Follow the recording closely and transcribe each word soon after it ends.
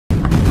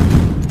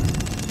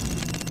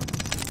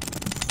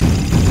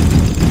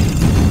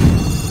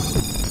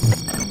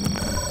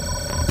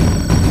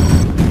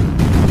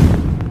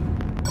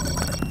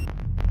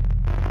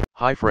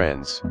Hi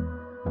friends.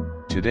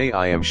 Today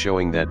I am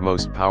showing that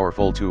most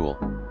powerful tool.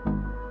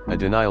 A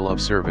denial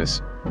of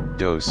service,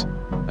 DOS,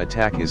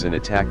 attack is an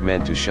attack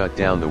meant to shut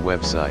down the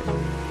website.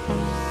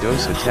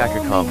 DOS attack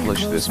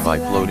accomplish this by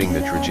flooding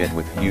the trajet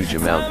with huge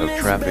amount of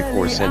traffic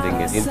or sending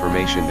it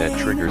information that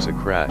triggers a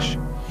crash.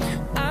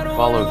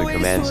 Follow the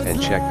commands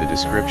and check the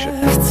description.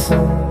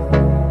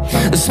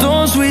 The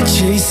storms we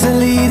chase are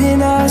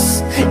leading us,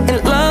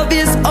 and love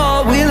is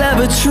all we'll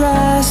ever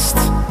trust.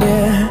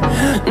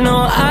 Yeah, no,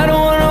 I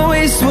don't wanna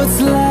waste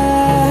what's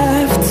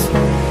left.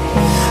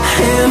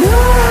 And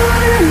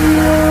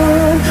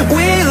on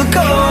we'll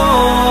go,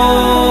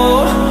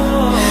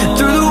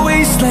 through the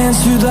wastelands,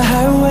 through the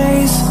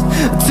highways,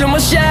 till my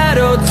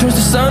shadow turns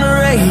to sun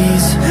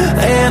rays.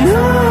 And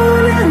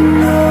on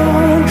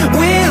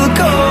we'll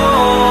go,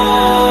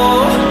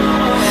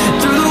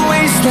 through the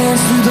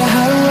wastelands, through the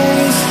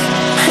highways,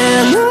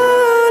 and on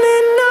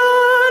we'll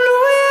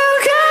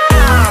go.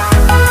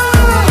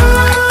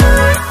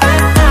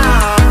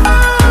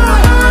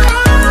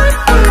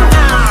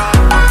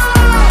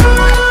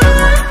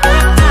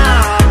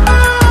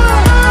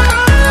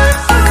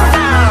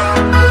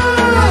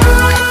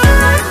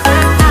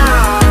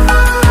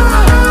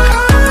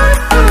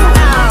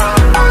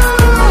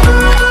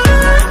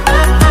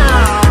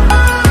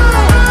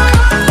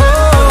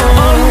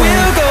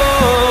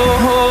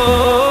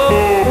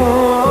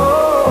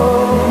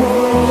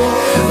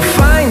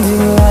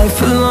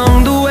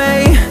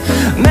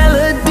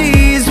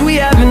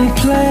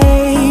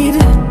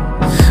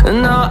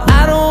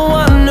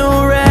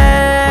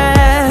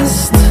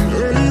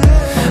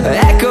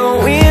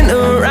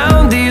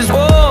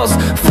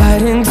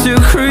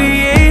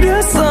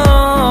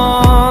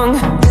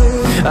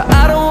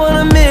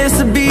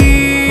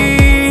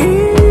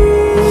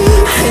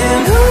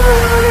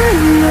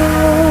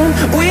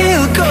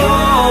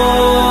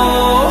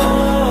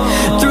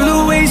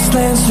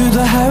 Through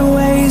the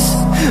highways,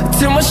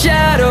 till my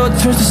shadow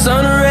turns to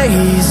sun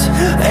rays.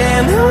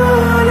 And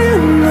on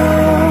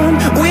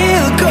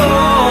we'll go,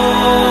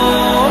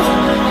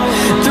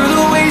 through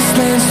the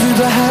wastelands, through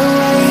the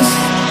highways,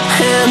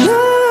 and on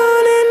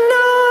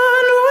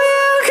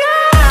we'll go.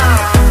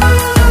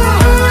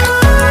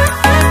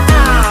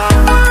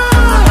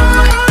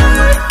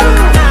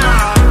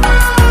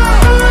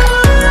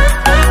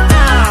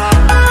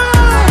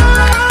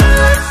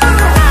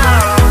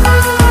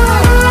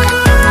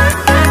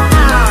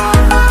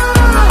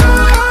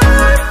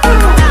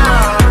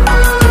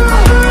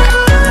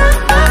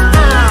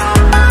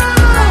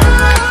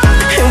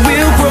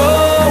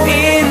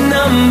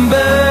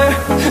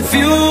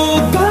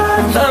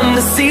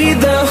 See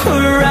the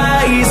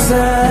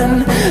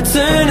horizon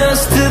turn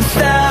us to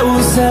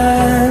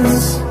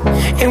thousands,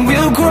 and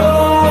we'll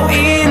grow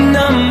in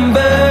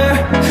number,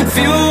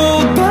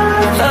 fueled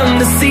by them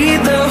to see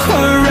the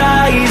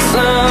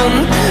horizon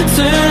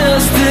turn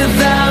us to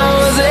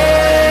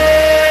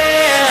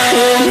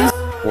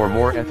thousands. For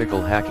more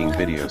ethical hacking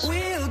videos,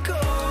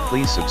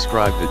 please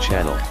subscribe the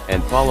channel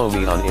and follow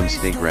me on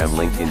Instagram,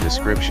 link in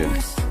description.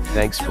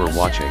 Thanks for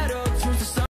watching.